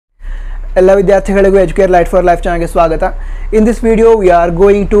ಎಲ್ಲ ವಿದ್ಯಾರ್ಥಿಗಳಿಗೂ educate light for life ಚಾನಲ್ಗೆ ಸ್ವಾಗತ. In this video we are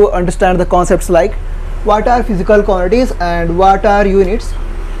going to understand the concepts like what are physical quantities and what are units,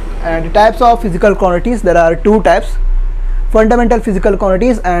 and types of physical quantities. There are two types: fundamental physical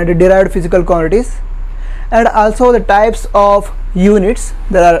quantities and derived physical quantities. And also the types of units.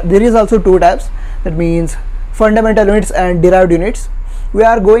 There is also two types, that means fundamental units and derived units. We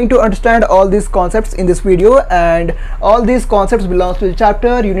are going to understand all these concepts in this video, and all these concepts belongs to the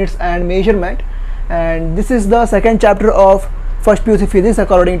chapter units and measurement, and this is the second chapter of first PUC Physics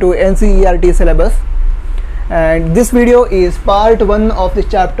according to NCERT syllabus. And this video is part 1 of this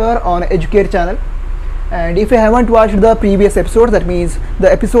chapter on Educate channel, and if you haven't watched the previous episodes, that means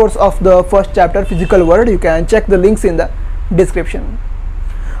the episodes of the first chapter physical world, you can check the links in the description.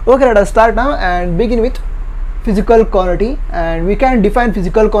 Okay, let us start now and begin with physical quantity. And we can define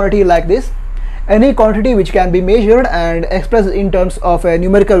physical quantity like this: any quantity which can be measured and expressed in terms of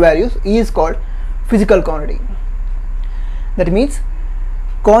numerical values is called physical quantity. That means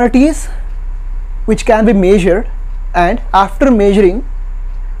quantities which can be measured, and after measuring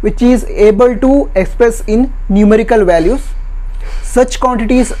which is able to express in numerical values, such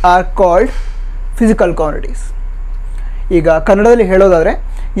quantities are called physical quantities. ಈಗ ಕನ್ನಡದಲ್ಲಿ ಹೇಳೋದಾದರೆ,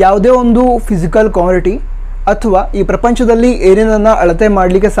 ಯಾವುದೇ ಒಂದು physical quantity ಅಥವಾ ಈ ಪ್ರಪಂಚದಲ್ಲಿ ಏನೇನನ್ನು ಅಳತೆ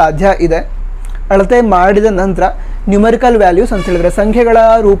ಮಾಡಲಿಕ್ಕೆ ಸಾಧ್ಯ ಇದೆ, ಅಳತೆ ಮಾಡಿದ ನಂತರ ನ್ಯೂಮರಿಕಲ್ ವ್ಯಾಲ್ಯೂಸ್ ಅಂತ ಹೇಳಿದರೆ ಸಂಖ್ಯೆಗಳ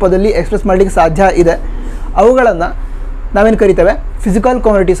ರೂಪದಲ್ಲಿ ಎಕ್ಸ್ಪ್ರೆಸ್ ಮಾಡಲಿಕ್ಕೆ ಸಾಧ್ಯ ಇದೆ, ಅವುಗಳನ್ನು ನಾವೇನು ಕರಿತೇವೆ? ಫಿಸಿಕಲ್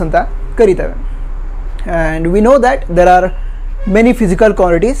ಕ್ವಾಂಟಿಟೀಸ್ ಅಂತ ಕರಿತೇವೆ. And we know that there are many physical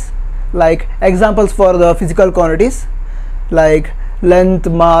quantities. Like examples for the physical quantities like length,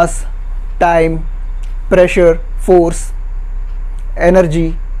 mass, time, pressure, force, energy,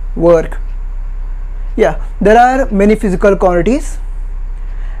 work. Yeah, there are many physical quantities,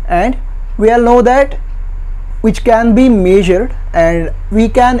 and we all know that which can be measured, and we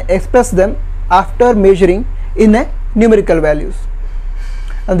can express them after measuring in a numerical values.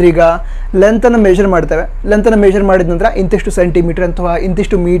 ಅಂದರೆ ಈಗ ಲೆಂತನ್ನು measure ಮಾಡ್ತೇವೆ, ಲೆಂತನ್ನು measure ಮಾಡಿದ ನಂತರ ಇಂತಿಷ್ಟು centimetre ಅಥವಾ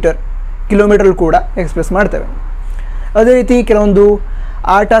ಇಂತಿಷ್ಟು metre, kilometre ಕೂಡ express ಮಾಡ್ತೇವೆ. ಅದೇ ರೀತಿ ಕೆಲವೊಂದು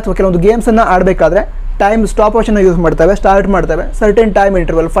ಆಟ ಅಥವಾ ಕೆಲವೊಂದು ಗೇಮ್ಸನ್ನು ಆಡಬೇಕಾದ್ರೆ ಟೈಮ್ ಸ್ಟಾಪ್ ವಾಚನ್ನು ಯೂಸ್ ಮಾಡ್ತೇವೆ, ಸ್ಟಾರ್ಟ್ ಮಾಡ್ತೇವೆ, ಸರ್ಟೆನ್ ಟೈಮ್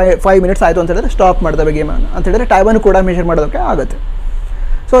ಇಂಟರ್ವಲ್ 5 ಮಿನಿಟ್ಸ್ ಆಯಿತು ಅಂತ ಹೇಳಿದ್ರೆ ಸ್ಟಾಪ್ ಮಾಡ್ತೇವೆ ಗೇಮನ್ನು ಅಂತ ಹೇಳಿದ್ರೆ ಟೈಮನ್ನು ಕೂಡ ಮೆಷರ್ ಮಾಡೋದಕ್ಕೆ ಆಗುತ್ತೆ.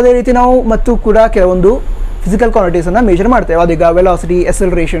 ಸೊ ಅದೇ ರೀತಿ ನಾವು ಮತ್ತು ಕೂಡ ಕೆಲವೊಂದು ಫಿಸಿಕಲ್ ಕ್ವಾಂಟಿಟೀಸನ್ನು ಮೆಷರ್ ಮಾಡ್ತೇವೆ. ಅದೀಗ ವೆಲಾಸಿಟಿ,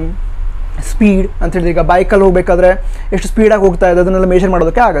 ಎಕ್ಸಲರೇಷನ್, ಸ್ಪೀಡ್ ಅಂತ ಹೇಳಿದ್ರೆ ಈಗ ಬೈಕಲ್ಲಿ ಹೋಗಬೇಕಾದ್ರೆ ಎಷ್ಟು ಸ್ಪೀಡಾಗಿ ಹೋಗ್ತಾ ಇದೆ ಅದನ್ನೆಲ್ಲ ಮೆಷರ್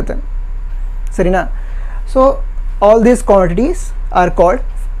ಮಾಡೋದಕ್ಕೆ ಆಗುತ್ತೆ, ಸರಿನಾ? So all these quantities are called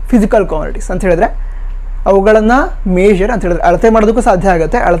physical quantities ಅಂತ ಹೇಳಿದ್ರೆ ಅವುಗಳನ್ನು ಮೇಜರ್ ಅಂತ ಹೇಳಿದ್ರೆ ಅಳತೆ ಮಾಡೋದಕ್ಕೂ ಸಾಧ್ಯ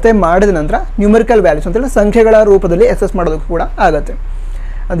ಆಗುತ್ತೆ. ಅಳತೆ ಮಾಡಿದ ನಂತರ ನ್ಯೂಮರಿಕಲ್ ವ್ಯಾಲ್ಯೂಸ್ ಅಂತ ಹೇಳಿದ್ರೆ ಸಂಖ್ಯೆಗಳ ರೂಪದಲ್ಲಿ ಎಕ್ಸೆಸ್ ಮಾಡೋದಕ್ಕೂ ಕೂಡ ಆಗುತ್ತೆ.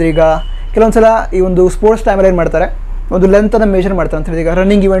 ಅಂದರೆ ಈಗ ಕೆಲವೊಂದು ಸಲ ಈ ಒಂದು ಸ್ಪೋರ್ಟ್ಸ್ ಟೈಮಲ್ಲಿ ಏನು ಮಾಡ್ತಾರೆ, ಒಂದು ಲೆಂತನ್ನು ಮೆಷರ್ ಮಾಡ್ತಾರೆ ಅಂತ ಹೇಳಿದ್ರೆ ಈಗ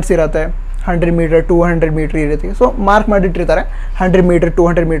ರನ್ನಿಂಗ್ ಇವೆಂಟ್ಸ್ ಇರುತ್ತೆ, 100 ಮೀಟರ್, 200 ಮೀಟ್ರ್ ಈ ರೀತಿ. ಸೊ ಮಾರ್ಕ್ ಮಾಡಿಟ್ಟಿರ್ತಾರೆ 100 ಮೀಟರ್,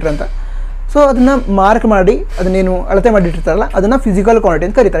 200 ಮೀಟ್ರ್ ಅಂತ. ಸೊ ಅದನ್ನು ಮಾರ್ಕ್ ಮಾಡಿ ಅದನ್ನೇನು ಅಳತೆ ಮಾಡಿಟ್ಟಿರ್ತಾರಲ್ಲ ಅದನ್ನು ಫಿಸಿಕಲ್ ಕ್ವಾಂಟಿಟಿ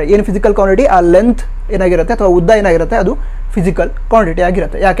ಅಂತ ಕರೀತಾರೆ. ಏನು ಫಿಸಿಕಲ್ ಕ್ವಾಂಟಿಟಿ? ಆ ಲೆಂತ್ ಏನಾಗಿರುತ್ತೆ ಅಥವಾ ಉದ್ದ ಏನಾಗಿರುತ್ತೆ ಅದು ಫಿಸಿಕಲ್ ಕ್ವಾಂಟಿಟಿ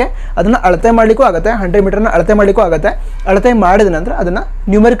ಆಗಿರುತ್ತೆ. ಯಾಕೆ? ಅದನ್ನು ಅಳತೆ ಮಾಡಲಿಕ್ಕೂ ಆಗುತ್ತೆ, 100 ಮೀಟರ್ನ ಅಳತೆ ಮಾಡಲಿಕ್ಕೂ ಆಗುತ್ತೆ. ಅಳತೆ ಮಾಡಿದ ನಂತರ ಅದನ್ನು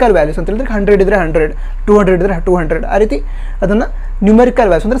ನ್ಯೂಮರಿಕಲ್ ವ್ಯಾಲ್ಯೂಸ್ ಅಂತ ಹೇಳಿದ್ರೆ 100 ಇದ್ದರೆ 100, 200 ಇದ್ದರೆ 200, ಆ ರೀತಿ ಅದನ್ನು ನ್ಯೂಮರಿಕಲ್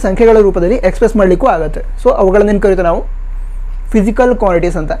ವ್ಯಾಲ್ಯೂಸ್ ಅಂದರೆ ಸಂಖ್ಯೆಗಳ ರೂಪದಲ್ಲಿ ಎಕ್ಸ್ಪ್ರೆಸ್ ಮಾಡಲಿಕ್ಕೂ ಆಗುತ್ತೆ. ಸೊ ಅವುಗಳನ್ನೇನು ಕರಿತೇವೆ ನಾವು? ಫಿಸಿಕಲ್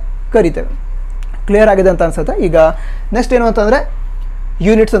ಕ್ವಾಂಟಿಟೀಸ್ ಅಂತ ಕರಿತೇವೆ. ಕ್ಲಿಯರ್ ಆಗಿದೆ ಅಂತ ಅನ್ಸುತ್ತೆ. ಈಗ ನೆಕ್ಸ್ಟ್ ಏನು ಅಂತಂದರೆ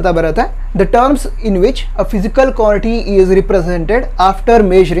ಯೂನಿಟ್ಸ್ ಅಂತ ಬರುತ್ತೆ. The terms in which a physical quantity is represented after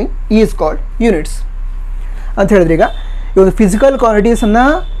measuring is called units ಅಂತ ಹೇಳಿದ್ರೆ, ಈಗ ಈ ಒಂದು ಫಿಸಿಕಲ್ ಕ್ವಾಂಟಿಟೀಸನ್ನು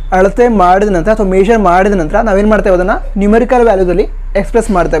ಅಳತೆ ಮಾಡಿದ ನಂತರ ಅಥವಾ ಮೆಷರ್ ಮಾಡಿದ ನಂತರ ನಾವೇನು ಮಾಡ್ತೇವೆ? ಅದನ್ನು ನ್ಯೂಮರಿಕಲ್ ವ್ಯಾಲ್ಯೂಸಲ್ಲಿ ಎಕ್ಸ್ಪ್ರೆಸ್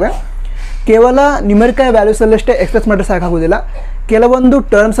ಮಾಡ್ತೇವೆ. ಕೇವಲ ನ್ಯೂಮರಿಕಲ್ ವ್ಯಾಲ್ಯೂಸಲ್ಲಷ್ಟೇ ಎಕ್ಸ್ಪ್ರೆಸ್ ಮಾಡಿದ್ರೆ ಸಾಕಾಗೋದಿಲ್ಲ, ಕೆಲವೊಂದು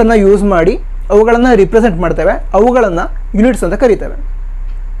ಟರ್ಮ್ಸನ್ನು ಯೂಸ್ ಮಾಡಿ ಅವುಗಳನ್ನು ರಿಪ್ರೆಸೆಂಟ್ ಮಾಡ್ತೇವೆ, ಅವುಗಳನ್ನು ಯೂನಿಟ್ಸ್ ಅಂತ ಕರಿತೇವೆ.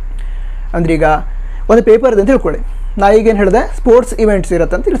 ಅಂದರೆ ಈಗ ಒಂದು ಪೇಪರ್ ಇದೆ ಅಂತ ತಿಳ್ಕೊಳ್ಳಿ, ನಾ ಈಗೇನು ಹೇಳಿದೆ ಸ್ಪೋರ್ಟ್ಸ್ ಇವೆಂಟ್ಸ್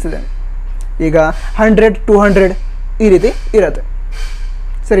ಇರುತ್ತೆ ಅಂತ ತಿಳಿಸಿದ್ದೇನೆ. ಈಗ 100, 200 ಈ ರೀತಿ ಇರುತ್ತೆ,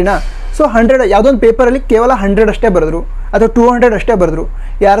 ಸರಿನಾ? ಸೊ 100 ಯಾವುದೊಂದು ಪೇಪರಲ್ಲಿ ಕೇವಲ 100 ಅಷ್ಟೇ ಬರೆದ್ರು ಅಥವಾ 200 ಅಷ್ಟೇ ಬರೆದ್ರು,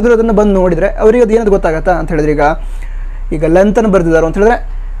 ಯಾರಾದರೂ ಅದನ್ನು ಬಂದು ನೋಡಿದರೆ ಅವರಿಗೆ ಅದು ಏನದು ಗೊತ್ತಾಗತ್ತಾ ಅಂತ ಹೇಳಿದ್ರೆ, ಈಗ ಲೆಂತನ್ನು ಬರೆದಿದ್ದಾರೋ ಅಂತ ಹೇಳಿದ್ರೆ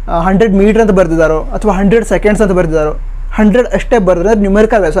 100 ಮೀಟ್ರ್ ಅಂತ ಬರೆದಿದ್ದಾರೋ ಅಥವಾ 100 ಸೆಕೆಂಡ್ಸ್ ಅಂತ ಬರೆದಿದ್ದಾರೋ, 100 ಅಷ್ಟೇ ಬರೆದ್ರೆ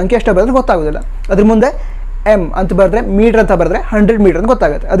ನ್ಯೂಮರಿಕಲ್ ಸಂಖ್ಯೆ ಅಷ್ಟೇ ಬರೆದ್ರೆ ಗೊತ್ತಾಗೋದಿಲ್ಲ. ಅದ್ರ ಮುಂದೆ ಎಮ್ ಅಂತ ಬರೆದ್ರೆ, ಮೀಟ್ರ್ ಅಂತ ಬರೆದ್ರೆ 100 ಮೀಟ್ರ್ ಅಂತ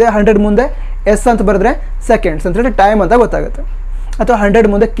ಗೊತ್ತಾಗುತ್ತೆ. ಅದೇ 100 ಮುಂದೆ ಎಸ್ ಅಂತ ಬರೆದ್ರೆ ಸೆಕೆಂಡ್ಸ್ ಅಂತ ಹೇಳಿದ್ರೆ ಟೈಮ್ ಅಂತ ಗೊತ್ತಾಗುತ್ತೆ. ಅಥವಾ 100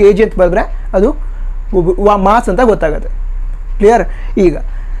 ಮುಂದೆ kg ಅಂತ ಬರೆದ್ರೆ ಅದು ಮಾಸ್ ಅಂತ ಗೊತ್ತಾಗುತ್ತೆ. ಕ್ಲಿಯರ್? ಈಗ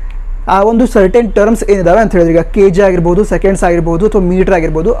ಆ ಒಂದು ಸರ್ಟೆನ್ ಟರ್ಮ್ಸ್ ಏನಿದಾವೆ ಅಂತ ಹೇಳಿದ್ರೆ, ಈಗ kg ಆಗಿರ್ಬೋದು, ಸೆಕೆಂಡ್ಸ್ ಆಗಿರ್ಬೋದು ಅಥವಾ ಮೀಟ್ರ್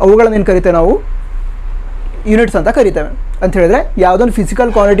ಆಗಿರ್ಬೋದು, ಅವುಗಳನ್ನು ಏನು ಕರಿತೇವೆ ನಾವು? ಯೂನಿಟ್ಸ್ ಅಂತ ಕರಿತೇವೆ. ಅಂತ ಹೇಳಿದ್ರೆ ಯಾವುದೊಂದು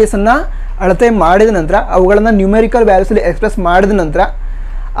ಫಿಸಿಕಲ್ ಕ್ವಾಂಟಿಟೀಸನ್ನು ಅಳತೆ ಮಾಡಿದ ನಂತರ ಅವುಗಳನ್ನು ನ್ಯೂಮೆರಿಕಲ್ ವ್ಯಾಲ್ಯೂಸಲ್ಲಿ ಎಕ್ಸ್ಪ್ರೆಸ್ ಮಾಡಿದ ನಂತರ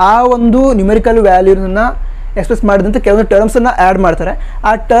ಆ ಒಂದು ನ್ಯೂಮೆರಿಕಲ್ ವ್ಯಾಲ್ಯೂಸನ್ನು ಎಕ್ಸ್ಪ್ರೆಸ್ ಮಾಡಿದಂತೆ ಕೆಲವೊಂದು ಟರ್ಮ್ಸನ್ನು ಆ್ಯಡ್ ಮಾಡ್ತಾರೆ.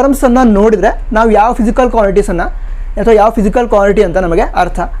 ಆ ಟರ್ಮ್ಸನ್ನು ನೋಡಿದರೆ ನಾವು ಯಾವ ಫಿಸಿಕಲ್ ಕ್ವಾಂಟಿಟೀಸನ್ನು ಅಥವಾ ಯಾವ ಫಿಸಿಕಲ್ ಕ್ವಾಂಟಿಟಿ ಅಂತ ನಮಗೆ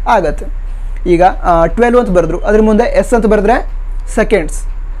ಅರ್ಥ ಆಗುತ್ತೆ. ಈಗ 12 ಅಂತ ಬರೆದ್ರು, ಅದ್ರ ಮುಂದೆ ಎಸ್ ಅಂತ ಬರೆದ್ರೆ ಸೆಕೆಂಡ್ಸ್,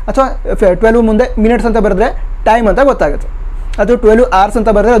 ಅಥವಾ 12 ಮುಂದೆ ಮಿನಿಟ್ಸ್ ಅಂತ ಬರೆದ್ರೆ ಟೈಮ್ ಅಂತ ಗೊತ್ತಾಗುತ್ತೆ, ಅಥವಾ 12 hours ಅಂತ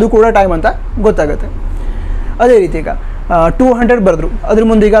ಬರೆದ್ರೆ ಅದು ಕೂಡ ಟೈಮ್ ಅಂತ ಗೊತ್ತಾಗುತ್ತೆ. ಅದೇ ರೀತಿ ಈಗ 200 ಬರೆದ್ರು, ಅದ್ರ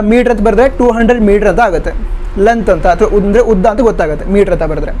ಮುಂದೆ ಈಗ ಮೀಟ್ರ್ ಅಂತ ಬರೆದ್ರೆ 200 ಮೀಟ್ರ್ ಅಂತ ಆಗುತ್ತೆ. ಲೆಂತ್ ಅಂತ ಅಥವಾ ಅಂದರೆ ಉದ್ದ ಅಂತ ಗೊತ್ತಾಗುತ್ತೆ ಮೀಟ್ರ್ ಅಂತ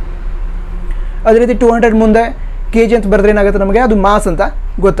ಬರೆದ್ರೆ. ಅದೇ ರೀತಿ 200 ಮುಂದೆ ಕೆ ಜಿ ಅಂತ ಬರೆದ್ರೆ ಏನಾಗುತ್ತೆ ನಮಗೆ, ಅದು ಮಾಸ್ ಅಂತ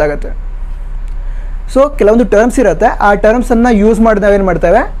ಗೊತ್ತಾಗುತ್ತೆ. ಸೊ ಕೆಲವೊಂದು ಟರ್ಮ್ಸ್ ಇರುತ್ತೆ, ಆ ಟರ್ಮ್ಸನ್ನು ಯೂಸ್ ಮಾಡಿ ನಾವೇನು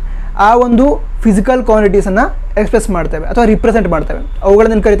ಮಾಡ್ತೇವೆ, ಆ ಒಂದು ಫಿಸಿಕಲ್ ಕ್ವಾಂಟಿಟೀಸನ್ನು ಎಕ್ಸ್ಪ್ರೆಸ್ ಮಾಡ್ತೇವೆ ಅಥವಾ ರಿಪ್ರೆಸೆಂಟ್ ಮಾಡ್ತೇವೆ.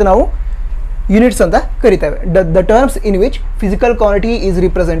 ಅವುಗಳನ್ನ ಕರಿತೇವೆ ನಾವು ಯೂನಿಟ್ಸ್ ಅಂತ ಕರಿತೇವೆ. The terms in which physical quantity is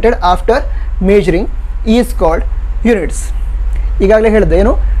represented after measuring is called units. ಈಗಾಗಲೇ ಹೇಳಿದೆ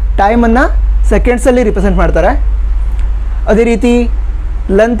ಏನು, ಟೈಮನ್ನು ಸೆಕೆಂಡ್ಸಲ್ಲಿ ರಿಪ್ರೆಸೆಂಟ್ ಮಾಡ್ತಾರೆ, ಅದೇ ರೀತಿ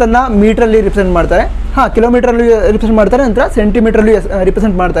ಲೆಂತನ್ನು ಮೀಟ್ರಲ್ಲಿ ರಿಪ್ರೆಸೆಂಟ್ ಮಾಡ್ತಾರೆ, ಕಿಲೋಮೀಟ್ರಲ್ಲಿ ರಿಪ್ರೆಸೆಂಟ್ ಮಾಡ್ತಾರೆ, ನಂತರ ಸೆಂಟಿಮೀಟ್ರಲ್ಲಿ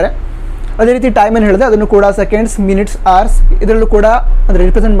ರಿಪ್ರೆಸೆಂಟ್ ಮಾಡ್ತಾರೆ. ಅದೇ ರೀತಿ ಟೈಮನ್ನು ಹೇಳಿದೆ, ಅದನ್ನು ಕೂಡ ಸೆಕೆಂಡ್ಸ್, ಮಿನಿಟ್ಸ್, ಅವರ್ಸ್ ಇದರಲ್ಲೂ ಕೂಡ ಅಂದರೆ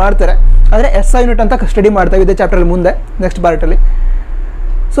ರಿಪ್ರೆಸೆಂಟ್ ಮಾಡ್ತಾರೆ. ಆದರೆ SI ಯೂನಿಟ್ ಅಂತ ಸ್ಟಡಿ ಮಾಡ್ತೇವೆ ಇದೇ ಚಾಪ್ಟರಲ್ಲಿ ಮುಂದೆ ನೆಕ್ಸ್ಟ್ ಪಾರ್ಟಲ್ಲಿ.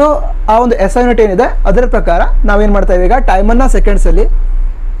 ಸೊ ಆ ಒಂದು SI ಯೂನಿಟ್ ಏನಿದೆ ಅದರ ಪ್ರಕಾರ ನಾವೇನು ಮಾಡ್ತೇವೆ, ಈಗ ಟೈಮನ್ನು ಸೆಕೆಂಡ್ಸಲ್ಲಿ,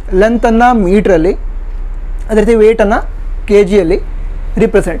 ಲೆಂತನ್ನು ಮೀಟ್ರಲ್ಲಿ, ಅದೇ ರೀತಿ ವೇಟನ್ನು KGಯಲ್ಲಿ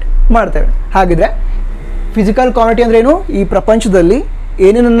ರಿಪ್ರೆಸೆಂಟ್ ಮಾಡ್ತೇವೆ. ಹಾಗಿದ್ರೆ ಫಿಸಿಕಲ್ ಕ್ವಾಂಟಿಟಿ ಅಂದರೆ ಏನು, ಈ ಪ್ರಪಂಚದಲ್ಲಿ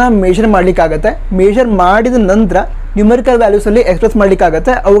ಏನೇನನ್ನು ಮೆಷರ್ ಮಾಡಲಿಕ್ಕಾಗತ್ತೆ, ಮೆಷರ್ ಮಾಡಿದ ನಂತರ ನ್ಯೂಮರಿಕಲ್ ವ್ಯಾಲ್ಯೂಸಲ್ಲಿ ಎಕ್ಸ್ಪ್ರೆಸ್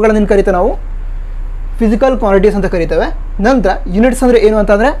ಮಾಡಲಿಕ್ಕಾಗತ್ತೆ, ಅವುಗಳನ್ನು ಕರಿತೇವೆ ನಾವು ಫಿಸಿಕಲ್ ಕ್ವಾಂಟಿಟೀಸ್ ಅಂತ ಕರಿತೇವೆ. ನಂತರ ಯೂನಿಟ್ಸ್ ಅಂದರೆ ಏನು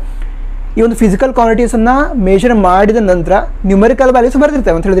ಅಂತಂದರೆ, ಈ ಒಂದು ಫಿಸಿಕಲ್ ಕ್ವಾಂಟಿಟೀಸನ್ನು ಮೆಷರ್ ಮಾಡಿದ ನಂತರ ನ್ಯೂಮರಿಕಲ್ ವ್ಯಾಲ್ಯೂಸ್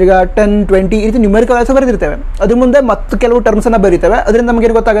ಬರೆದಿರ್ತೇವೆ ಅಂತ ಹೇಳಿದ್ರೆ, ಈಗ 10, 20 ಈ ರೀತಿ ನ್ಯೂಮರಿಕಲ್ ವ್ಯಾಲ್ಯೂಸ್ ಬರೆದಿರ್ತೇವೆ. ಅದ್ರ ಮುಂದೆ ಮತ್ತು ಕೆಲವು ಟರ್ಮ್ಸನ್ನು ಬರೀತೇವೆ, ಅದರಿಂದ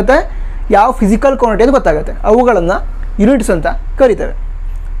ನಮಗೇನು ಗೊತ್ತಾಗುತ್ತೆ, ಯಾವ ಫಿಸಿಕಲ್ ಕ್ವಾಂಟಿಟಿ ಅಂತ ಗೊತ್ತಾಗುತ್ತೆ, ಅವುಗಳನ್ನು ಯೂನಿಟ್ಸ್ ಅಂತ ಕರಿತೇವೆ.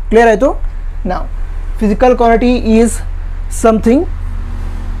 ಕ್ಲಿಯರ್ ಆಯಿತು? ನಾವು physical quantity is something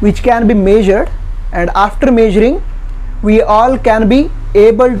which can be measured, and after measuring we all can be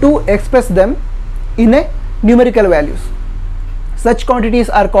able to express them in a numerical values. Such quantities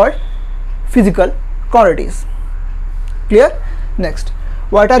are called physical quantities. Clear? Next,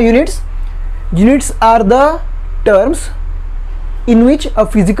 what are units? Units are the terms in which a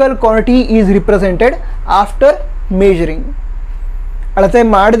physical quantity is represented after measuring. ಅಳತೆ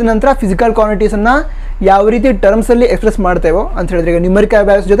ಮಾಡಿದ ನಂತರ physical ಕ್ವಾಂಟಿಟೀಸನ್ನು ಯಾವ ರೀತಿ ಟರ್ಮ್ಸಲ್ಲಿ express ಮಾಡ್ತೇವೋ ಅಂತ ಹೇಳಿದ್ರೆ, ಈಗ numerical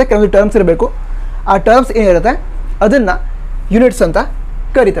values ಜೊತೆ ಕೆಲವೊಂದು ಟರ್ಮ್ಸ್ ಇರಬೇಕು, ಆ ಟರ್ಮ್ಸ್ ಏನಿರುತ್ತೆ ಅದನ್ನು ಯೂನಿಟ್ಸ್ ಅಂತ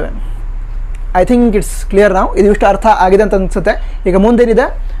ಕರಿತೇವೆ. ಐ ಥಿಂಕ್ ಇಟ್ಸ್ ಕ್ಲಿಯರ್ ನಾವು, ಇದು ಇಷ್ಟು ಅರ್ಥ ಆಗಿದೆ ಅಂತ ಅನಿಸುತ್ತೆ. ಈಗ ಮುಂದೇನಿದೆ,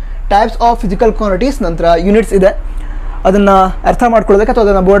 ಟೈಪ್ಸ್ ಆಫ್ ಫಿಸಿಕಲ್ ಕ್ವಾಂಟಿಟೀಸ್, ನಂತರ ಯೂನಿಟ್ಸ್ ಇದೆ. ಅದನ್ನು ಅರ್ಥ ಮಾಡ್ಕೊಳ್ಳೋದಕ್ಕೆ ಅಥವಾ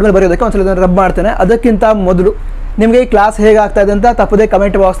ಅದನ್ನು ಬೋರ್ಡ್ ಮೇಲೆ ಬರೆಯೋದಕ್ಕೆ ಒಂದ್ಸಲ ಅದನ್ನು ರಬ್ ಮಾಡ್ತೇನೆ. ಅದಕ್ಕಿಂತ ಮೊದಲು ನಿಮಗೆ ಈ ಕ್ಲಾಸ್ ಹೇಗಾಗ್ತಾ ಇದೆ ಅಂತ ತಪ್ಪದೇ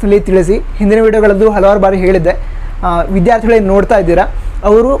ಕಮೆಂಟ್ ಬಾಕ್ಸ್ನಲ್ಲಿ ತಿಳಿಸಿ. ಹಿಂದಿನ ವೀಡಿಯೋಗಳದ್ದು ಹಲವಾರು ಬಾರಿ ಹೇಳಿದ್ದೆ, ವಿದ್ಯಾರ್ಥಿಗಳೇನು ನೋಡ್ತಾ ಇದ್ದೀರಾ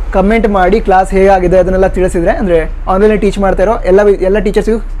ಅವರು ಕಮೆಂಟ್ ಮಾಡಿ ಕ್ಲಾಸ್ ಹೇಗಾಗಿದೆ ಅದನ್ನೆಲ್ಲ ತಿಳಿಸಿದರೆ, ಅಂದರೆ ಆನ್ಲೈನಲ್ಲಿ ಟೀಚ್ ಮಾಡ್ತಾ ಇರೋ ಎಲ್ಲ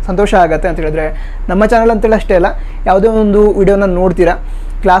ಟೀಚರ್ಸಿಗೂ ಸಂತೋಷ ಆಗುತ್ತೆ ಅಂತ ಹೇಳಿದ್ರೆ. ನಮ್ಮ ಚಾನಲ್ ಅಂತೇಳಿ ಅಷ್ಟೇ ಅಲ್ಲ, ಯಾವುದೇ ಒಂದು ವಿಡಿಯೋನ ನೋಡ್ತೀರಾ,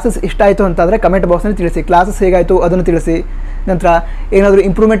 ಕ್ಲಾಸಸ್ ಇಷ್ಟ ಆಯಿತು ಅಂತಂದರೆ ಕಮೆಂಟ್ ಬಾಕ್ಸ್ನಲ್ಲಿ ತಿಳಿಸಿ, ಕ್ಲಾಸಸ್ ಹೇಗಾಯಿತು ಅದನ್ನು ತಿಳಿಸಿ. ನಂತರ ಏನಾದರೂ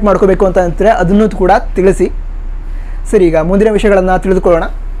ಇಂಪ್ರೂವ್ಮೆಂಟ್ ಮಾಡ್ಕೋಬೇಕು ಅಂತ ಅಂತಾರೆ ಅದನ್ನು ಕೂಡ ತಿಳಿಸಿ. ಸರಿ, ಈಗ ಮುಂದಿನ ವಿಷಯಗಳನ್ನು ತಿಳಿದುಕೊಳ್ಳೋಣ.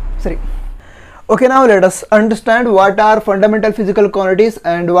 ಸರಿ, ಓಕೆ, ನಾವು let us understand what are fundamental physical quantities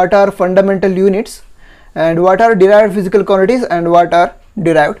and what are fundamental units, and what are derived physical quantities and what are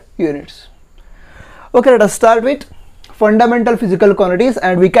derived units. Okay, let us start with fundamental physical quantities,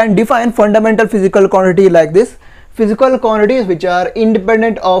 and we can define fundamental physical quantity like this. Physical quantities which are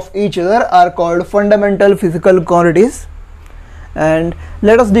independent of each other are called fundamental physical quantities. And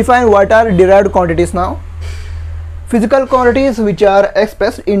let us define what are derived quantities now. Physical quantities which are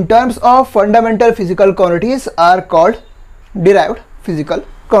expressed in terms of fundamental physical quantities are called derived physical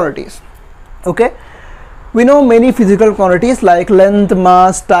quantities. Okay, we know many physical quantities like length,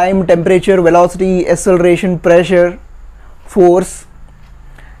 mass, time, temperature, velocity, acceleration, pressure, force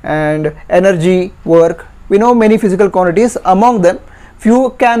and energy, work. We know many physical quantities. Among them, few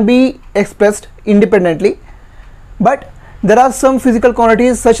can be expressed independently, but there are some physical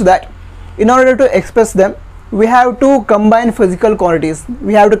quantities such that in order to express them we have to combine physical quantities,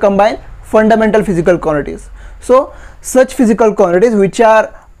 we have to combine fundamental physical quantities. So such physical quantities which are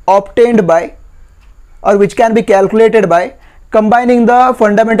obtained by or which can be calculated by combining the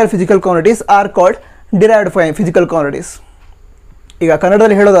fundamental physical quantities are called derived physical quantities. ಈಗ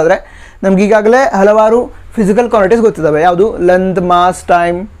ಕನ್ನಡದಲ್ಲಿ ಹೇಳೋದಾದರೆ ನಮ್ಗೆ ಈಗಾಗಲೇ ಹಲವಾರು physical quantities ಗೊತ್ತಿದ್ದಾವೆ. ಯಾವುದು? Length, mass,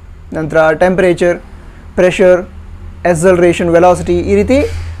 time, ನಂತರ temperature, pressure, acceleration, velocity, ಈ ರೀತಿ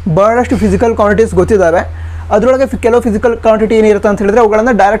ಬಹಳಷ್ಟು ಫಿಸಿಕಲ್ ಕ್ವಾಂಟಿಟೀಸ್ ಗೊತ್ತಿದ್ದಾವೆ. ಅದರೊಳಗೆ ಕೆಲವು ಫಿಸಿಕಲ್ ಕ್ವಾಂಟಿಟಿ ಏನಿರುತ್ತೆ ಅಂತ ಹೇಳಿದ್ರೆ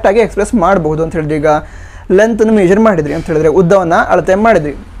ಅವುಗಳನ್ನು ಡೈರೆಕ್ಟಾಗಿ ಎಕ್ಸ್ಪ್ರೆಸ್ ಮಾಡ್ಬೋದು ಅಂತ ಹೇಳಿದ್ರೆ, ಈಗ ಲೆಂತನ್ನು ಮೆಜರ್ ಮಾಡಿದ್ರಿ ಅಂತ ಹೇಳಿದ್ರೆ, ಉದ್ದವನ್ನು ಅಳತೆ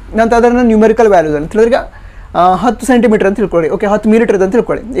ಮಾಡಿದ್ರಿ, ನಂತರ ಅದನ್ನು ನ್ಯೂಮರಿಕಲ್ ವ್ಯಾಲ್ಯೂಸ್ ಅಂತ ಹೇಳಿದ್ರೆ 10 ಸೆಂಟಿಮೀಟರ್ ಅಂತ ತಿಳ್ಕೊಳ್ಳಿ. ಓಕೆ, 10 ಮೀಟರ್ ಅಂತ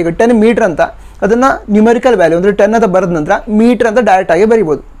ತಿಳ್ಕೊಳ್ಳಿ. ಈಗ 10 ಮೀಟರ್ ಅಂತ ಅದನ್ನು ನ್ಯೂಮರಿಕಲ್ ವ್ಯಾಲ್ಯೂ ಅಂದರೆ 10 ಅಂತ ಬರೆದ ನಂತರ ಮೀಟರ್ ಅಂತ ಡೈರೆಕ್ಟಾಗಿ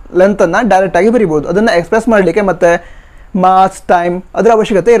ಬರಿಬೋದು, ಲೆಂತನ್ನು ಡೈರೆಕ್ಟಾಗಿ ಬರಿಬೋದು. ಅದನ್ನು ಎಕ್ಸ್ಪ್ರೆಸ್ ಮಾಡಲಿಕ್ಕೆ ಮತ್ತು ಮಾಸ್, ಟೈಮ್ ಅದರ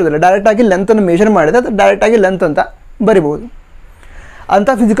ಅವಶ್ಯಕತೆ ಇರೋದಿಲ್ಲ. ಡೈರೆಕ್ಟಾಗಿ ಲೆಂತನ್ನು ಮೆಜರ್ ಮಾಡಿದರೆ ಅದು ಡೈರೆಕ್ಟಾಗಿ ಲೆಂತ್ ಅಂತ ಬರಿಬೋದು. ಅಂಥ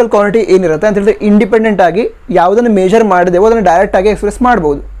ಫಿಸಿಕಲ್ ಕ್ವಾಂಟಿಟಿ ಏನಿರುತ್ತೆ ಅಂತ ಹೇಳಿದ್ರೆ ಇಂಡಿಪೆಂಡೆಂಟ್ ಆಗಿ ಯಾವುದನ್ನು ಮೇಜರ್ ಮಾಡಿದೆವೋ ಅದನ್ನು ಡೈರೆಕ್ಟಾಗಿ ಎಕ್ಸ್ಪ್ರೆಸ್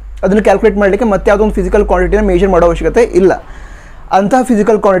ಮಾಡ್ಬೋದು. ಅದನ್ನು ಕ್ಯಾಲ್ಕುಲೇಟ್ ಮಾಡಲಿಕ್ಕೆ ಮತ್ತೆ ಯಾವುದೊಂದು ಫಿಸಿಕಲ್ ಕ್ವಾಂಟಿಟಿನ ಮೇಜರ್ ಮಾಡೋ ಅವಶ್ಯಕತೆ ಇಲ್ಲ. ಅಂಥ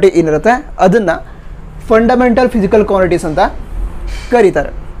ಫಿಸಿಕಲ್ ಕ್ವಾಂಟಿಟಿ ಏನಿರುತ್ತೆ ಅದನ್ನು ಫಂಡಮೆಂಟಲ್ ಫಿಸಿಕಲ್ ಕ್ವಾಂಟಿಟೀಸ್ ಅಂತ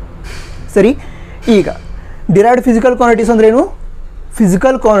ಕರೀತಾರೆ. ಸರಿ, ಈಗ ಡಿರೈವ್ಡ್ ಫಿಸಿಕಲ್ ಕ್ವಾಂಟಿಟೀಸ್ ಅಂದ್ರೇನು?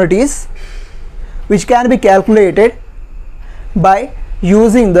 Physical quantities which can be calculated by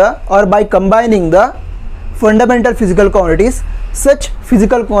using the or by combining the fundamental physical quantities. Such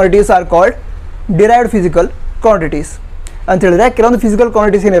physical quantities are called derived physical quantities. ಅಂತ ಹೇಳಿದ್ರೆ ಕೆಲವೊಂದು ಫಿಸಿಕಲ್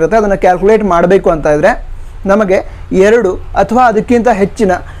ಕ್ವಾಂಟಿಟೀಸ್ ಏನಿರುತ್ತೆ ಅದನ್ನು ಕ್ಯಾಲ್ಕುಲೇಟ್ ಮಾಡಬೇಕು ಅಂತ ಇದ್ದರೆ ನಮಗೆ 2 ಅಥವಾ ಅದಕ್ಕಿಂತ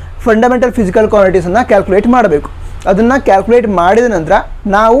ಹೆಚ್ಚಿನ ಫಂಡಮೆಂಟಲ್ ಫಿಸಿಕಲ್ ಕ್ವಾಂಟಿಟೀಸನ್ನು ಕ್ಯಾಲ್ಕುಲೇಟ್ ಮಾಡಬೇಕು. ಅದನ್ನು ಕ್ಯಾಲ್ಕುಲೇಟ್ ಮಾಡಿದ ನಂತರ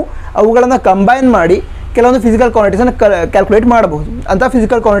ನಾವು ಅವುಗಳನ್ನು ಕಂಬೈನ್ ಮಾಡಿ ಕೆಲವೊಂದು ಫಿಸಿಕಲ್ ಕ್ವಾಂಟಿಟೀಸನ್ನು ಕ್ಯಾಲ್ಕುಲೇಟ್ ಮಾಡಬಹುದು. ಅಂಥ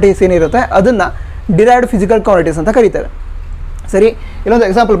ಫಿಸಿಕಲ್ ಕ್ವಾಂಟಿಟೀಸ್ ಏನಿರುತ್ತೆ ಅದನ್ನು ಡಿರೈವ್ಡ್ ಫಿಸಿಕಲ್ ಕ್ವಾಂಟಿಟೀಸ್ ಅಂತ ಕರೀತಾರೆ. ಸರಿ, ಇಲ್ಲೊಂದು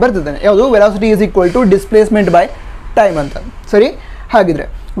ಎಕ್ಸಾಂಪಲ್ ಬರ್ತಿದ್ದೇನೆ. ಯಾವುದು? Velocity is equal to displacement by time ಅಂತ. ಸರಿ, ಹಾಗಿದ್ರೆ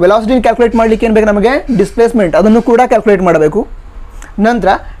ವೆಲಾಸಿಟಿನ ಕ್ಯಾಲ್ಕುಲೇಟ್ ಮಾಡಲಿಕ್ಕೆ ಏನು ಬೇಕು ನಮಗೆ? ಡಿಸ್ಪ್ಲೇಸ್ಮೆಂಟ್ ಅದನ್ನು ಕೂಡ ಕ್ಯಾಲ್ಕುಲೇಟ್ ಮಾಡಬೇಕು. ನಂತರ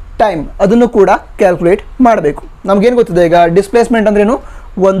ಟೈಮ್ ಅದನ್ನು ಕೂಡ ಕ್ಯಾಲ್ಕುಲೇಟ್ ಮಾಡಬೇಕು. ನಮಗೇನು ಗೊತ್ತಿದೆ ಈಗ? ಡಿಸ್ಪ್ಲೇಸ್ಮೆಂಟ್ ಅಂದ್ರೇನು?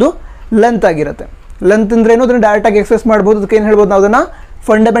 ಒಂದು ಲೆಂತ್ ಆಗಿರುತ್ತೆ. ಲೆಂತ್ ಅಂದ್ರೇನು? ಅದನ್ನು ಡೈರೆಕ್ಟಾಗಿ ಎಕ್ಸ್ಪ್ರೆಸ್ ಮಾಡ್ಬೋದು. ಅದಕ್ಕೆ ಏನು ಹೇಳ್ಬೋದು ನಾವು? ಅದನ್ನು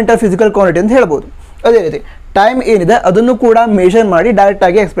ಫಂಡಮೆಂಟಲ್ ಫಿಸಿಕಲ್ ಕ್ವಾಂಟಿಟಿ ಅಂತ ಹೇಳ್ಬೋದು. ಅದೇ ರೀತಿ ಟೈಮ್ ಏನಿದೆ ಅದನ್ನು ಕೂಡ ಮೆಷರ್ ಮಾಡಿ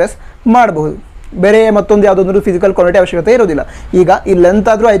ಡೈರೆಕ್ಟಾಗಿ ಎಕ್ಸ್ಪ್ರೆಸ್ ಮಾಡಬಹುದು. ಬೇರೆ ಮತ್ತೊಂದು ಯಾವುದೊಂದು ಫಿಸಿಕಲ್ ಕ್ವಾಂಟಿಟಿ ಅವಶ್ಯಕತೆ ಇರೋದಿಲ್ಲ. ಈಗ ಈ ಲೆಂತ್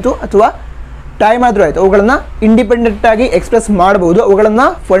ಆದರೂ ಆಯಿತು ಅಥವಾ ಟೈಮ್ ಆದರೂ ಆಯಿತು, ಅವುಗಳನ್ನು ಇಂಡಿಪೆಂಡೆಂಟಾಗಿ ಎಕ್ಸ್ಪ್ರೆಸ್ ಮಾಡಬಹುದು. ಅವುಗಳನ್ನು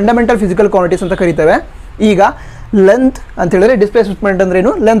ಫಂಡಮೆಂಟಲ್ ಫಿಸಿಕಲ್ ಕ್ವಾಂಟಿಟೀಸ್ ಅಂತ ಕರೀತೇವೆ. ಈಗ ಲೆಂತ್ ಅಂತ ಹೇಳಿದ್ರೆ ಡಿಸ್ಪ್ಲೇಸ್ಮೆಂಟ್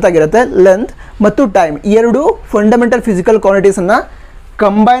ಅಂದ್ರೇನು? ಲೆಂತ್ ಆಗಿರುತ್ತೆ. ಲೆಂತ್ ಮತ್ತು ಟೈಮ್ ಎರಡೂ ಫಂಡಮೆಂಟಲ್ ಫಿಸಿಕಲ್ ಕ್ವಾಂಟಿಟೀಸನ್ನು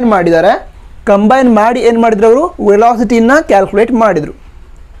ಕಂಬೈನ್ ಮಾಡಿದ್ದಾರೆ. ಕಂಬೈನ್ ಮಾಡಿ ಏನು ಮಾಡಿದ್ರು ಅವರು? ವೆಲಾಸಿಟಿಯನ್ನು ಕ್ಯಾಲ್ಕುಲೇಟ್ ಮಾಡಿದರು.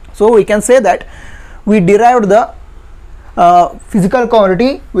 So we can say that we derived the physical quantity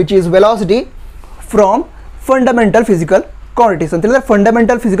which is velocity from fundamental physical quantities. ಅಂತ ಹೇಳಿದ್ರೆ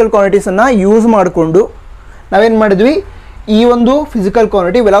ಫಂಡಮೆಂಟಲ್ ಫಿಸಿಕಲ್ ಕ್ವಾಂಟಿಟೀಸನ್ನು ಯೂಸ್ ಮಾಡಿಕೊಂಡು ನಾವೇನು ಮಾಡಿದ್ವಿ? ಈ ಒಂದು ಫಿಸಿಕಲ್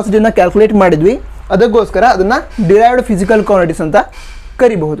ಕ್ವಾಂಟಿಟಿ ವೆಲಾಸಿಟಿಯನ್ನು ಕ್ಯಾಲ್ಕುಲೇಟ್ ಮಾಡಿದ್ವಿ. ಅದಕ್ಕೋಸ್ಕರ ಅದನ್ನು ಡಿರೈವ್ಡ್ ಫಿಸಿಕಲ್ ಕ್ವಾಂಟಿಟೀಸ್ ಅಂತ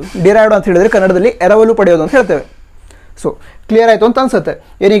ಕರಿಬಹುದು. ಡಿರೈವ್ಡ್ ಅಂತ ಹೇಳಿದ್ರೆ ಕನ್ನಡದಲ್ಲಿ ಎರವಲು ಪಡೆಯೋದು ಅಂತ ಹೇಳ್ತೇವೆ. ಸೊ ಕ್ಲಿಯರ್ ಆಯಿತು ಅಂತ ಅನ್ಸುತ್ತೆ.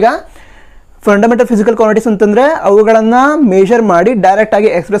 ಏನೀಗ ಫಂಡಮೆಂಟಲ್ ಫಿಸಿಕಲ್ ಕ್ವಾಂಟಿಟೀಸ್ ಅಂತಂದರೆ ಅವುಗಳನ್ನು ಮೇಜರ್ ಮಾಡಿ ಡೈರೆಕ್ಟಾಗಿ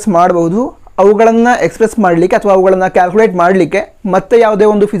ಎಕ್ಸ್ಪ್ರೆಸ್ ಮಾಡಬಹುದು. ಅವುಗಳನ್ನು ಎಕ್ಸ್ಪ್ರೆಸ್ ಮಾಡಲಿಕ್ಕೆ ಅಥವಾ ಅವುಗಳನ್ನು ಕ್ಯಾಲ್ಕುಲೇಟ್ ಮಾಡಲಿಕ್ಕೆ ಮತ್ತೆ ಯಾವುದೇ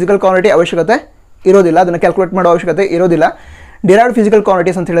ಒಂದು ಫಿಸಿಕಲ್ ಕ್ವಾಂಟಿಟಿ ಅವಶ್ಯಕತೆ ಇರೋದಿಲ್ಲ. ಅದನ್ನು ಕ್ಯಾಲ್ಕುಲೇಟ್ ಮಾಡೋ ಅವಶ್ಯಕತೆ ಇರೋದಿಲ್ಲ. ಡಿರೈವ್ಡ್ ಫಿಸಿಕಲ್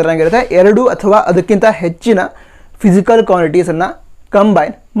ಕ್ವಾಂಟಿಟೀಸ್ ಅಂತ ಹೇಳಿದ್ರೆ ಹೆಂಗಿರುತ್ತೆ? 2 ಅಥವಾ ಅದಕ್ಕಿಂತ ಹೆಚ್ಚಿನ ಫಿಸಿಕಲ್ ಕ್ವಾಂಟಿಟೀಸನ್ನು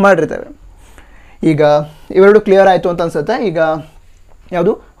ಕಂಬೈನ್ ಮಾಡಿರ್ತೇವೆ. ಈಗ ಇವೆರಡು ಕ್ಲಿಯರ್ ಆಯಿತು ಅಂತ ಅನ್ಸುತ್ತೆ. ಈಗ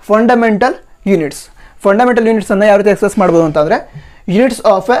ಯಾವುದು? Fundamental units. ಫಂಡಮೆಂಟಲ್ ಯೂನಿಟ್ಸನ್ನು ಯಾವ ರೀತಿ ಎಕ್ಸ್ಪ್ರೆಸ್ ಮಾಡ್ಬೋದು ಅಂತಂದರೆ units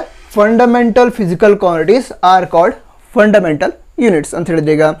of A fundamental physical quantities are called fundamental units ಅಂತ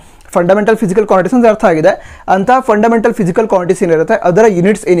ಹೇಳಿದ್ರೆ ಈಗ ಫಂಡಮೆಂಟಲ್ ಫಿಸಿಕಲ್ ಕ್ವಾಂಟಿಟೀಸ್ ಅಂತ ಅರ್ಥ ಆಗಿದೆ. ಅಂಥ ಫಂಡಮೆಂಟಲ್ ಫಿಸಿಕಲ್ ಕ್ವಾಂಟಿಟೀಸ್ ಏನಿರುತ್ತೆ ಅದರ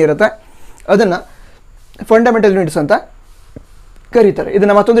ಯೂನಿಟ್ಸ್ ಏನಿರುತ್ತೆ ಅದನ್ನು ಫಂಡಮೆಂಟಲ್ ಯೂನಿಟ್ಸ್ ಅಂತ ಕರೀತಾರೆ.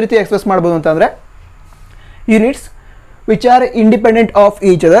 ಇದನ್ನು ಮತ್ತೊಂದು ರೀತಿ ಎಕ್ಸ್ಪ್ರೆಸ್ ಮಾಡ್ಬೋದು ಅಂತಂದರೆ units which are independent of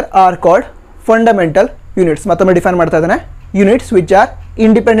each other are called fundamental units. ಮತ್ತೊಮ್ಮೆ ಡಿಫೈನ್ ಮಾಡ್ತಾ ಇದ್ದಾನೆ. Units which are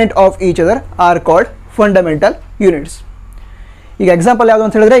independent of each other are called fundamental units. ಈಗ ಎಕ್ಸಾಂಪಲ್ ಯಾವುದು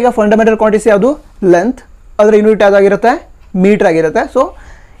ಅಂತ ಹೇಳಿದ್ರೆ ಈಗ ಫಂಡಮೆಂಟಲ್ ಕ್ವಾಂಟಿಟೀಸ್ ಯಾವುದು? ಲೆಂತ್, ಅದರ ಯೂನಿಟ್ ಯಾವುದಾಗಿರುತ್ತೆ? ಮೀಟರ್ ಆಗಿರುತ್ತೆ. ಸೊ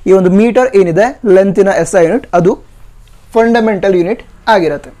ಈ ಒಂದು ಮೀಟರ್ ಏನಿದೆ ಲೆಂತಿನ SI ಯೂನಿಟ್ ಅದು ಫಂಡಮೆಂಟಲ್ ಯೂನಿಟ್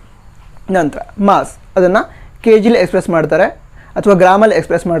ಆಗಿರುತ್ತೆ. ನಂತರ ಮಾಸ್ ಅದನ್ನು kgಲಿ ಎಕ್ಸ್ಪ್ರೆಸ್ ಮಾಡ್ತಾರೆ ಅಥವಾ ಗ್ರಾಮಲ್ಲಿ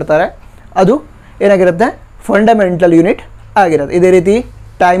ಎಕ್ಸ್ಪ್ರೆಸ್ ಮಾಡ್ತಾರೆ. ಅದು ಏನಾಗಿರುತ್ತೆ? ಫಂಡಮೆಂಟಲ್ ಯೂನಿಟ್ ಆಗಿರುತ್ತೆ. ಇದೇ ರೀತಿ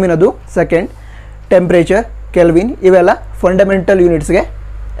ಟೈಮಿನದು ಸೆಕೆಂಡ್, ಟೆಂಪ್ರೇಚರ್, ಕೆಲ್ವಿನ್ ಇವೆಲ್ಲ ಫಂಡಮೆಂಟಲ್ ಯೂನಿಟ್ಸ್ಗೆ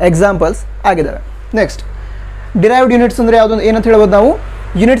ಎಕ್ಸಾಂಪಲ್ಸ್ ಆಗಿದ್ದಾವೆ. ನೆಕ್ಸ್ಟ್ ಡಿರೈವ್ಡ್ ಯೂನಿಟ್ಸ್ ಅಂದರೆ ಯಾವುದು? ಏನಂತ ಹೇಳ್ಬೋದು ನಾವು?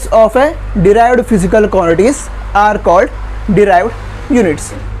 Units of A derived physical quantities are called derived units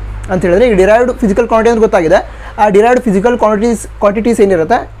ಅಂತ ಹೇಳಿದ್ರೆ ಈ ಡಿರೈವ್ಡ್ ಫಿಸಿಕಲ್ ಕ್ವಾಂಟಿಟಿ ಅಂತ ಗೊತ್ತಾಗಿದೆ. ಆ ಡಿರೈವ್ಡ್ ಫಿಸಿಕಲ್ ಕ್ವಾಂಟಿಟೀಸ್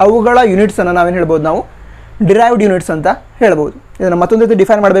ಏನಿರುತ್ತೆ ಅವುಗಳ ಯೂನಿಟ್ಸನ್ನು ನಾವೇನು ಹೇಳ್ಬೋದು? ನಾವು ಡಿರೈವ್ಡ್ ಯೂನಿಟ್ಸ್ ಅಂತ ಹೇಳ್ಬೋದು. ಇದನ್ನು ಮತ್ತೊಂದು ರೀತಿ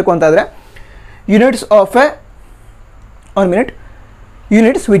ಡಿಫೈನ್ ಮಾಡಬೇಕು ಅಂತಾದರೆ units of A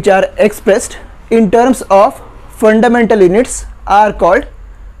units which are expressed in terms of fundamental units are called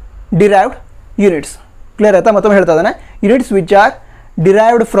derived units. Clear ಆಯ್ತಾ? ಮತ್ತೊಮ್ಮೆ ಹೇಳ್ತಾ ಇದ್ದಾನೆ. Units which are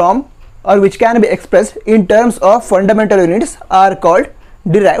derived from or which can be expressed in terms of fundamental units are called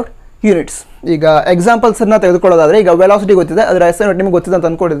derived units. ಈಗ ಎಕ್ಸಾಂಪಲ್ಸನ್ನು ತೆಗೆದುಕೊಳ್ಳೋದಾದರೆ ಈಗ velocity ಗೊತ್ತಿದೆ, ಅದರ SI unit ನಿಮಗೆ ಗೊತ್ತಿದೆ ಅಂತ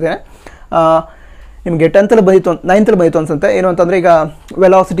ಅಂದ್ಕೊಂಡಿದ್ದೇನೆ. ನಿಮಗೆ 10th ಬಂದಿತ್ತು 9th ಬಂದಿತ್ತು ಅನ್ಸುತ್ತೆ. ಏನು ಅಂತಂದರೆ ಈಗ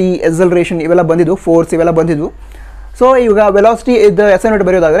ವೆಲಾಸಿಟಿ, ಎಕ್ಸಲರೇಷನ್ ಇವೆಲ್ಲ ಬಂದಿದ್ದು, ಫೋರ್ಸ್ ಇವೆಲ್ಲ ಬಂದಿದ್ದು. ಸೊ ಈಗ ವೆಲಾಸಿಟಿ ಇದು SI unit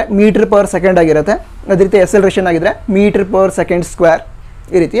ಬರೆಯೋದಾದರೆ metre per second ಆಗಿರುತ್ತೆ. ಅದೇ ರೀತಿ ಎಕ್ಸಲರೇಷನ್ ಆಗಿದ್ರೆ ಮೀಟರ್ ಪರ್ ಸೆಕೆಂಡ್ ಸ್ಕ್ವೇರ್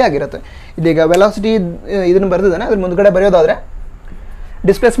ಈ ರೀತಿ ಆಗಿರುತ್ತೆ. ಇದೀಗ ವೆಲಾಸಿಟಿ ಇದನ್ನು ಬರೆದಿದ್ದಾನೆ. ಅದ್ರ ಮುಂದ್ಗಡೆ ಬರೆಯೋದಾದರೆ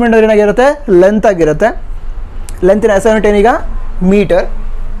ಡಿಸ್ಪ್ಲೇಸ್ಮೆಂಟ್ ಅಂದ್ರೆ ಏನಾಗಿರುತ್ತೆ? ಲೆಂತ್ ಆಗಿರುತ್ತೆ. ಲೆಂತಿನ SI ಯೂನಿಟ್ ಏನೀಗ? ಮೀಟರ್.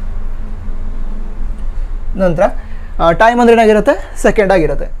 ನಂತರ ಟೈಮ್ ಅಂದರೆ ಏನಾಗಿರುತ್ತೆ? ಸೆಕೆಂಡ್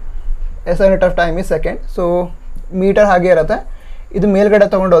ಆಗಿರುತ್ತೆ. SI unit of time is second. So metre ಹಾಗೆ ಇರುತ್ತೆ. ಇದು ಮೇಲ್ಗಡೆ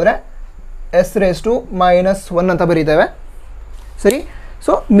ತೊಗೊಂಡೋದ್ರೆ S⁻⁻1 ಅಂತ ಬರೀತೇವೆ. ಸರಿ,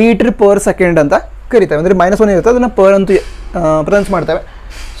 ಸೊ ಮೀಟ್ರ್ ಪರ್ ಸೆಕೆಂಡ್ ಅಂತ ಕರಿತೇವೆ. ಅಂದರೆ -1 ಇರುತ್ತೆ, ಅದನ್ನು ಪರ್ ಅಂತೂ ಪ್ರೊನೌನ್ಸ್ ಮಾಡ್ತೇವೆ.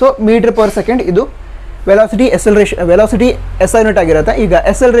 ಸೊ ಮೀಟ್ರ್ ಪರ್ ಸೆಕೆಂಡ್ ಇದು ವೆಲಾಸಿಟಿ SI ಯೂನಿಟ್ ಆಗಿರುತ್ತೆ. ಈಗ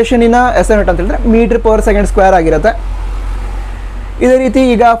ಎಸೆಲರೇಷನಿನ SI ಯೂನಿಟ್ ಅಂತ ಹೇಳಿದ್ರೆ ಮೀಟ್ರ್ ಪರ್ ಸೆಕೆಂಡ್ ಸ್ಕ್ವೇರ್ ಆಗಿರುತ್ತೆ. ಇದೇ ರೀತಿ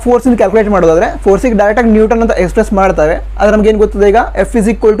ಈಗ ಫೋರ್ಸಿಂದ ಕ್ಯಾಲ್ಕುಲೇಟ್ ಮಾಡೋದಾದರೆ ಫೋರ್ಸಿಗೆ ಡೈರೆಕ್ಟಾಗಿ ನ್ಯೂಟನ್ ಅಂತ ಎಕ್ಸ್ಪ್ರೆಸ್ ಮಾಡ್ತೇವೆ. ಆದರೆ ನಮಗೇನು ಗೊತ್ತಿದೆ, ಈಗ F =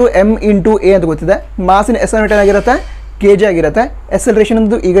 m × a ಅಂತ ಗೊತ್ತಿದೆ. ಮಾಸಿನ SI ಯೂನಿಟ್ ಏನಾಗಿರುತ್ತೆ, kg ಆಗಿರುತ್ತೆ. ಎಸೆಲರೇಷನ್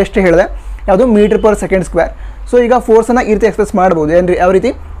ಅಂತ ಈಗ ಅಷ್ಟೇ ಹೇಳಿದೆ, ಯಾವುದು metre per second square. So ಈಗ ಫೋರ್ಸನ್ನು ಈ ರೀತಿ ಎಕ್ಸ್ಪ್ರೆಸ್ ಮಾಡ್ಬೋದು. ಏನು ಯಾವ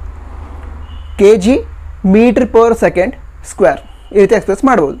ರೀತಿ, kg metre per second square ಈ ರೀತಿ ಎಕ್ಸ್ಪ್ರೆಸ್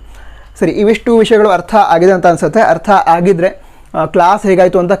ಮಾಡ್ಬೋದು. ಸರಿ, ಇವಿಷ್ಟು ವಿಷಯಗಳು ಅರ್ಥ ಆಗಿದೆ ಅಂತ ಅನಿಸುತ್ತೆ. ಅರ್ಥ ಆಗಿದ್ದರೆ ಕ್ಲಾಸ್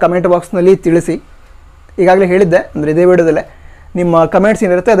ಹೇಗಾಯಿತು ಅಂತ ಕಮೆಂಟ್ ಬಾಕ್ಸ್ನಲ್ಲಿ ತಿಳಿಸಿ. ಈಗಾಗಲೇ ಹೇಳಿದ್ದೆ, ಅಂದರೆ ಇದೇ ವಿಡಿಯೋದಲ್ಲೇ ನಿಮ್ಮ ಕಮೆಂಟ್ಸ್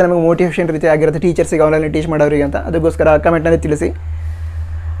ಏನಿರುತ್ತೆ ಅದು ನಮಗೆ ಮೋಟಿವೇಷನ್ ರೀತಿ ಆಗಿರುತ್ತೆ, ಟೀಚರ್ಸಿಗೆ ಆನ್ಲೈನ್ ಟೀಚ್ ಮಾಡೋರಿಗೆ ಅಂತ. ಅದಕ್ಕೋಸ್ಕರ ಕಮೆಂಟ್ನಲ್ಲಿ ತಿಳಿಸಿ.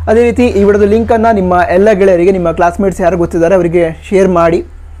 ಅದೇ ರೀತಿ ಈ ವಿಡಿಯೋದ ಲಿಂಕನ್ನು ನಿಮ್ಮ ಎಲ್ಲ ಗೆಳೆಯರಿಗೆ, ನಿಮ್ಮ ಕ್ಲಾಸ್ಮೇಟ್ಸ್ ಯಾರು ಗೊತ್ತಿದ್ದಾರೆ ಅವರಿಗೆ ಶೇರ್ ಮಾಡಿ,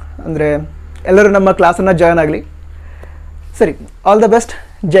 ಅಂದರೆ ಎಲ್ಲರೂ ನಮ್ಮ ಕ್ಲಾಸನ್ನು ಜಾಯ್ನ್ ಆಗಲಿ. ಸರಿ, ಆಲ್ ದ ಬೆಸ್ಟ್.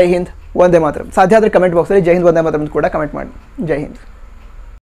 ಜೈ ಹಿಂದ್, ವಂದೇ ಮಾತರಂ. ಸಾಧ್ಯ ಆದರೆ ಕಮೆಂಟ್ ಬಾಕ್ಸಲ್ಲಿ ಜೈ ಹಿಂದ್ ವಂದೇ ಮಾತರಂ ಕೂಡ ಕಮೆಂಟ್ ಮಾಡಿ. ಜೈ ಹಿಂದ್.